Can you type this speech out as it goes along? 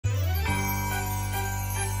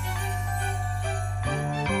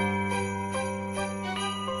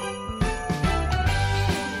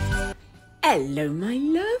Hello, my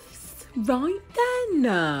loves. Right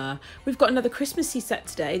then. We've got another Christmassy set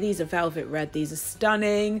today. These are velvet red. These are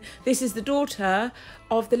stunning. This is the daughter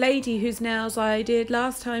of the lady whose nails I did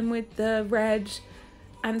last time with the red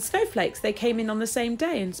and snowflakes. They came in on the same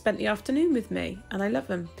day and spent the afternoon with me, and I love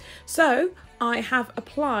them. So I have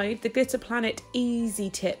applied the Glitter Planet Easy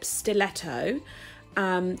Tip Stiletto.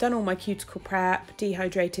 Done all my cuticle prep,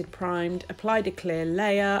 dehydrated, primed, applied a clear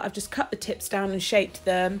layer. I've just cut the tips down and shaped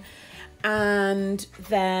them. And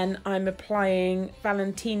then I'm applying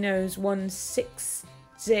Valentino's 160,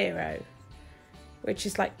 which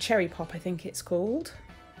is like cherry pop, I think it's called.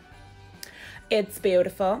 It's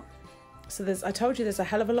beautiful. So I told you there's a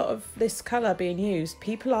hell of a lot of this colour being used.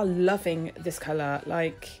 People are loving this colour,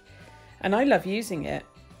 and I love using it.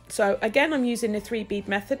 So again, I'm using the 3 bead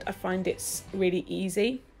method. I find it's really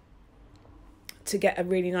easy to get a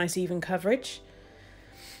really nice even coverage.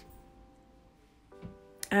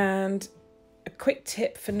 And a quick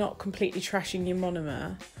tip for not completely trashing your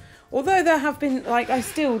monomer. Although there have been, I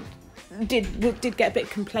still did get a bit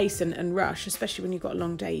complacent and rush, especially when you've got a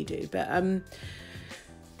long day, you do. But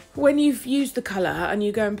when you've used the colour and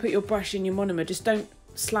you go and put your brush in your monomer, just don't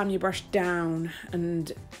slam your brush down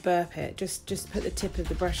and burp it. Just put the tip of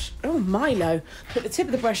the brush, put the tip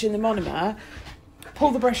of the brush in the monomer,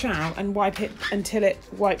 pull the brush out and wipe it until it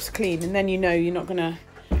wipes clean, and then you know you're not going to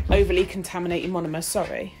overly contaminate your monomer.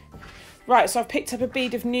 Sorry. Right, so I've picked up a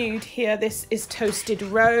bead of nude here. This is Toasted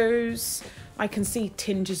Rose. I can see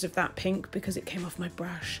tinges of that pink because it came off my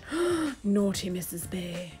brush. Naughty Mrs.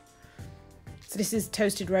 B. So this is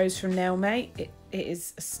Toasted Rose from Nailmate. It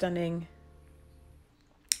is a stunning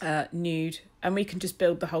nude, and we can just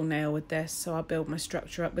build the whole nail with this. So I'll build my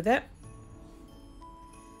structure up with it.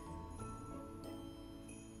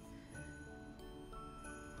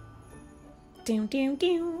 Doom, doom,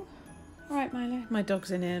 doom. All right, Milo. My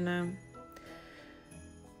dog's in here now.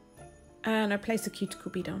 And I place a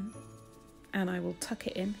cuticle bead on, and I will tuck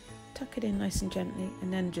it in nice and gently,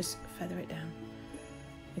 and then just feather it down.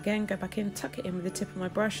 Again, go back in, tuck it in with the tip of my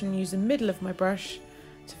brush, and use the middle of my brush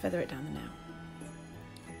to feather it down the nail.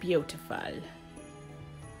 Beautiful.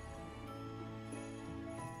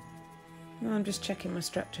 Well, I'm just checking my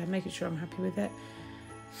structure, making sure I'm happy with it.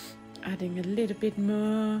 Adding a little bit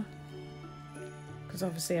more, because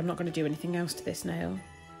obviously I'm not going to do anything else to this nail.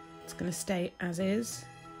 It's going to stay as is.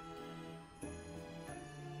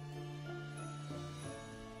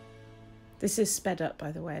 This is sped up,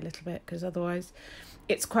 by the way, a little bit, because otherwise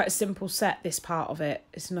it's quite a simple set, this part of it.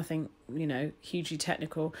 It's nothing, hugely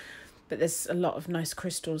technical, but there's a lot of nice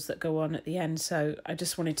crystals that go on at the end, so I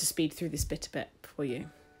just wanted to speed through this bit a bit for you.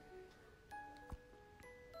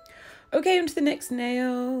 Okay, on to the next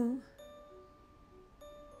nail.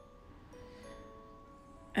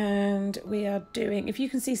 And we are doing, if you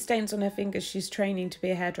can see stains on her fingers, she's training to be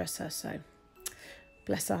a hairdresser, so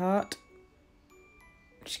bless her heart.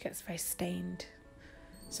 She gets very stained.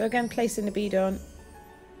 So again, placing the bead on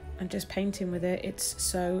and just painting with it. It's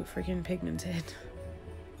so freaking pigmented.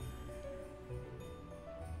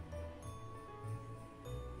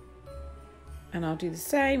 And I'll do the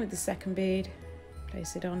same with the second bead.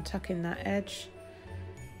 Place it on, tuck in that edge,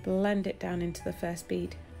 blend it down into the first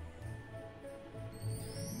bead.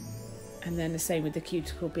 And then the same with the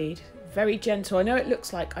cuticle bead. Very gentle. I know it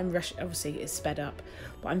looks like I'm rushing, obviously it's sped up,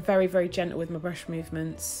 but I'm very, very gentle with my brush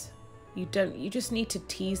movements. You just need to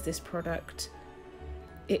tease this product.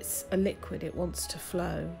 It's a liquid, it wants to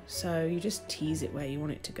flow. So you just tease it where you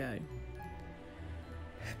want it to go.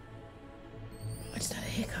 I just had a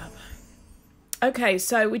hiccup. Okay,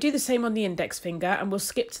 so we do the same on the index finger, and we'll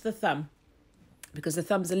skip to the thumb because the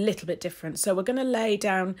thumb's a little bit different. So we're going to lay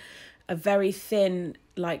down a very thin,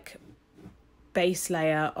 base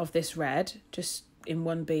layer of this red, just in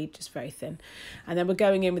one bead, just very thin, and then we're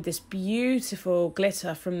going in with this beautiful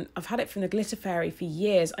glitter I've had it from the Glitter Fairy for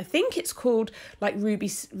years. I think it's called ruby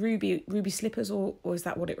slippers, or is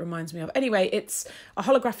that what it reminds me of? Anyway, it's a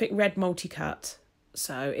holographic red multi-cut,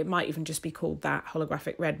 so it might even just be called that,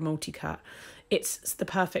 holographic red multi-cut. It's the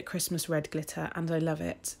perfect Christmas red glitter, and I love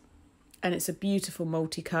it. And it's a beautiful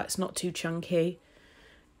multi-cut. It's not too chunky.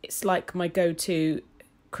 It's like my go-to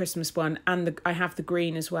Christmas one, and I have the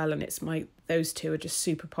green as well, and those two are just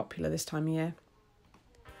super popular this time of year.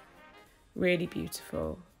 Really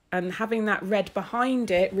beautiful, and having that red behind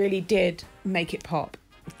it really did make it pop,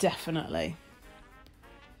 definitely.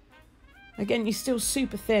 Again, you're still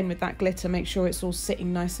super thin with that glitter. Make sure it's all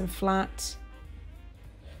sitting nice and flat.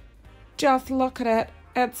 Just look at it,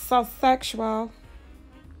 it's so sexual.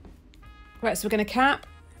 Right, so we're going to cap.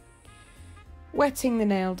 Wetting the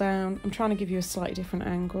nail down. I'm trying to give you a slightly different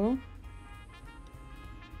angle.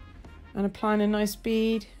 And applying a nice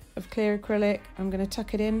bead of clear acrylic. I'm going to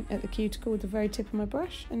tuck it in at the cuticle with the very tip of my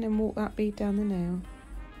brush and then walk that bead down the nail.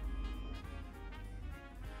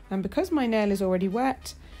 And because my nail is already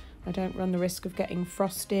wet, I don't run the risk of getting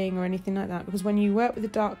frosting or anything like that, because when you work with a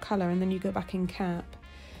dark colour and then you go back in cap,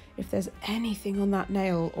 if there's anything on that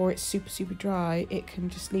nail or it's super dry, it can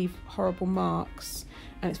just leave horrible marks,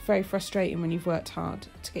 and it's very frustrating when you've worked hard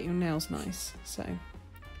to get your nails nice. So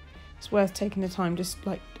it's worth taking the time, just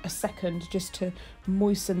like a second, just to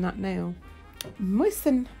moisten that nail.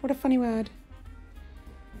 Moisten, what a funny word.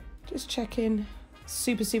 Just checking.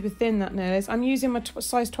 Super thin that nail is. I'm using my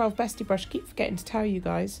size 12 Bestie brush. I keep forgetting to tell you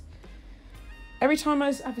guys. Every time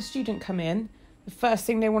I have a student come in, the first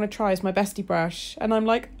thing they want to try is my Bestie brush, and I'm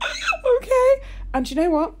like, okay. And you know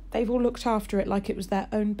what? They've all looked after it like it was their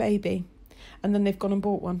own baby, and then they've gone and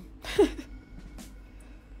bought one.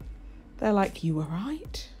 They're like, you were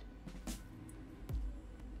right.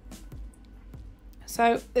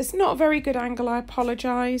 So it's not a very good angle, I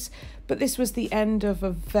apologise, but this was the end of a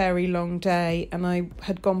very long day and I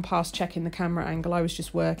had gone past checking the camera angle. I was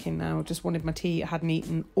just working now, just wanted my tea, I hadn't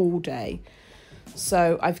eaten all day.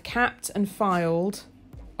 So I've capped and filed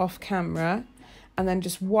off camera and then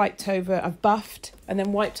just wiped over, I've buffed and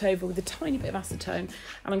then wiped over with a tiny bit of acetone,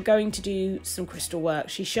 and I'm going to do some crystal work.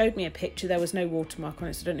 She showed me a picture, there was no watermark on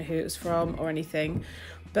it, so I don't know who it was from or anything.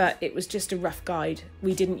 But it was just a rough guide.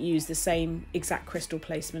 We didn't use the same exact crystal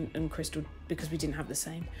placement and crystal because we didn't have the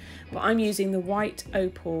same. But I'm using the white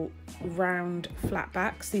Opal Round flat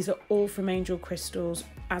backs. These are all from Angel Crystals,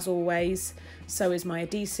 as always. So is my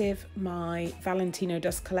adhesive, my Valentino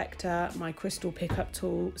dust collector, my crystal pickup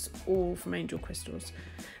tool. It's all from Angel Crystals.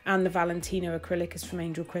 And the Valentino acrylic is from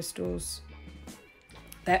Angel Crystals.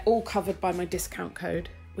 They're all covered by my discount code,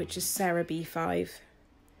 which is Sarah B5.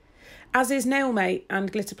 As is Nailmate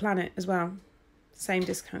and Glitter Planet as well. Same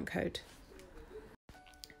discount code.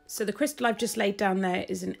 So the crystal I've just laid down there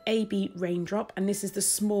is an AB Raindrop, and this is the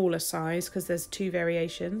smaller size because there's two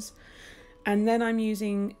variations. And then I'm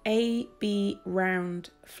using AB Round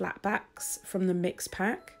flatbacks from the mix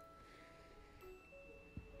pack.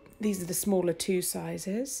 These are the smaller two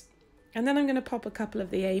sizes. And then I'm going to pop a couple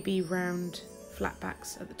of the AB Round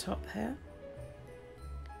flatbacks at the top here.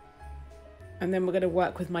 And then we're going to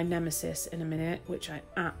work with my nemesis in a minute, which I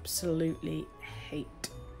absolutely hate.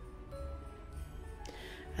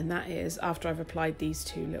 And that is, after I've applied these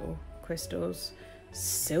two little crystals,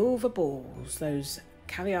 silver balls, those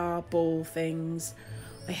caviar ball things.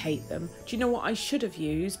 I hate them. Do you know what I should have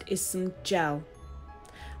used is some gel.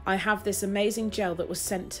 I have this amazing gel that was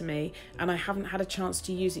sent to me and I haven't had a chance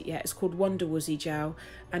to use it yet. It's called Wonder Woozy gel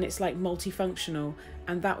and it's like multifunctional,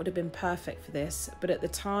 and that would have been perfect for this. But at the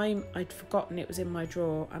time I'd forgotten it was in my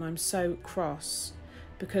drawer, and I'm so cross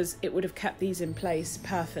because it would have kept these in place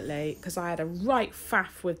perfectly because I had a right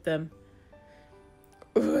faff with them.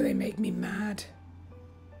 Oh, they make me mad.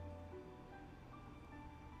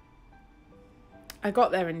 I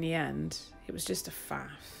got there in the end. It was just a faff.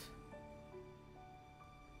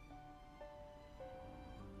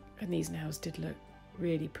 And these nails did look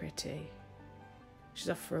really pretty.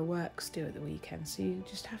 She's off for a work still at the weekend, so you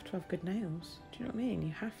just have to have good nails. Do you know what I mean?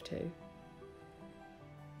 You have to.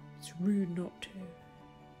 It's rude not to.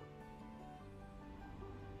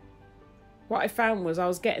 What I found was I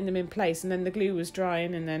was getting them in place and then the glue was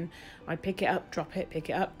drying, and then I'd pick it up, drop it,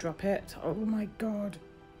 pick it up, drop it. Oh my God.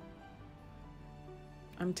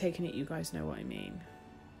 I'm taking it, you guys know what I mean.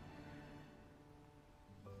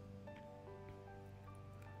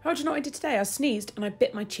 Oh, do you know what I did today? I sneezed and I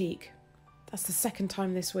bit my cheek. That's the second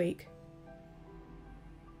time this week.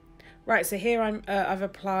 Right, so here I've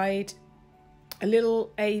applied a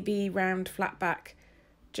little AB round flat back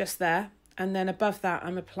just there. And then above that,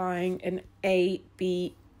 I'm applying an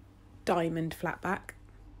AB diamond flat back.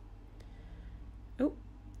 Oh,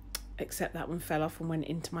 except that one fell off and went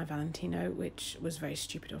into my Valentino, which was very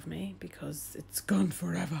stupid of me because it's gone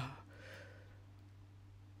forever.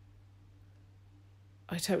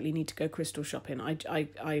 I totally need to go crystal shopping.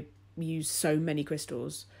 I use so many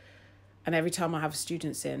crystals, and every time I have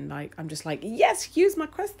students in, like, I'm just like, yes, use my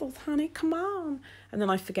crystals, honey, come on. And then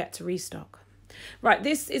I forget to restock. Right,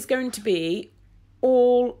 this is going to be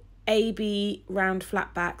all AB round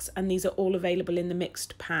flatbacks, and these are all available in the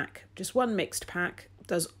mixed pack. Just one mixed pack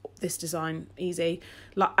does this design easy.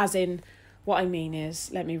 Like, as in, what I mean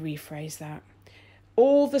is, let me rephrase that.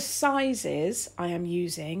 All the sizes I am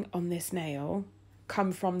using on this nail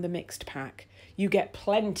come from the mixed pack. You get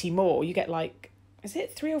plenty more. You get like, is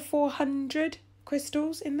it 300 or 400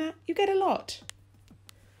 crystals in that? You get a lot.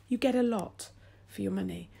 You get a lot for your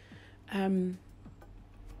money.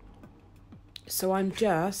 So I'm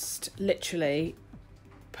just literally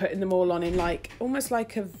putting them all on in like, almost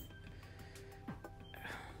like a,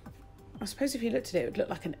 I suppose if you looked at it, it would look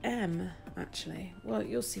like an M actually. Well,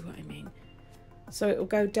 you'll see what I mean. So it will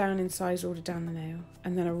go down in size order down the nail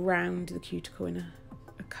and then around the cuticle in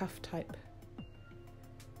a cuff type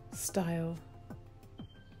style.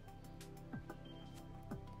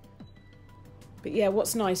 But yeah,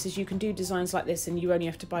 what's nice is you can do designs like this and you only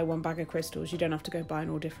have to buy one bag of crystals. You don't have to go buying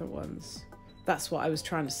all different ones. That's what I was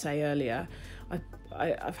trying to say earlier.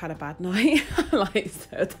 I've had a bad night. I'm like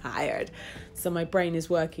so tired. So my brain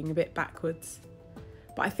is working a bit backwards.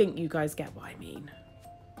 But I think you guys get what I mean.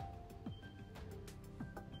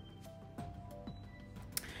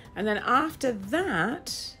 And then after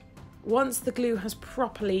that, once the glue has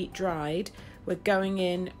properly dried, we're going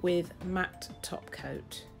in with matte top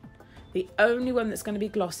coat. The only one that's going to be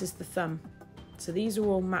gloss is the thumb. So these are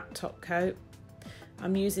all matte top coat.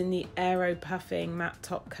 I'm using the Aero Puffing matte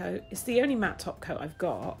top coat. It's the only matte top coat I've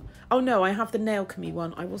got. Oh no, I have the Nail Chemie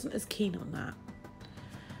one. I wasn't as keen on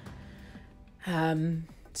that.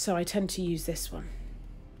 So I tend to use this one.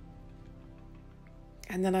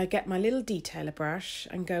 And then I get my little detailer brush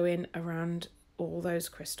and go in around all those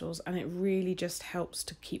crystals, and it really just helps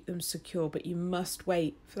to keep them secure, but you must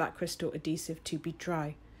wait for that crystal adhesive to be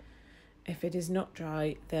dry. If it is not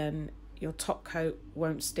dry, then your top coat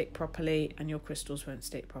won't stick properly and your crystals won't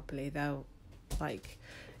stick properly. They'll, like,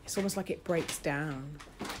 it's almost like it breaks down.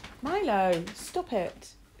 Milo, stop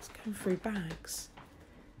it. It's going through bags.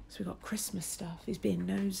 So we've got Christmas stuff. He's being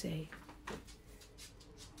nosy.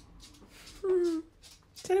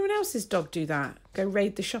 Does anyone else's dog do that? Go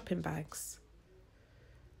raid the shopping bags?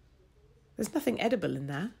 There's nothing edible in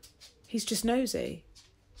there. He's just nosy.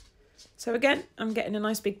 So again, I'm getting a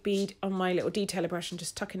nice big bead on my little detailer brush and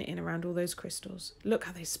just tucking it in around all those crystals. Look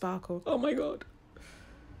how they sparkle. Oh my God.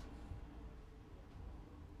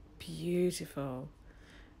 Beautiful.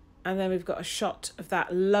 And then we've got a shot of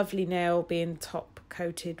that lovely nail being top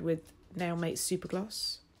coated with Nail Mate Super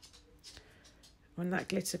Gloss. When that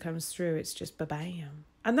glitter comes through, it's just ba-bam.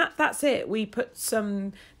 And that's it. We put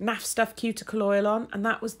some naff stuff cuticle oil on, and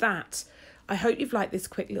that was that. I hope you've liked this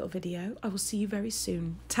quick little video. I will see you very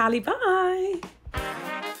soon. Tally, bye.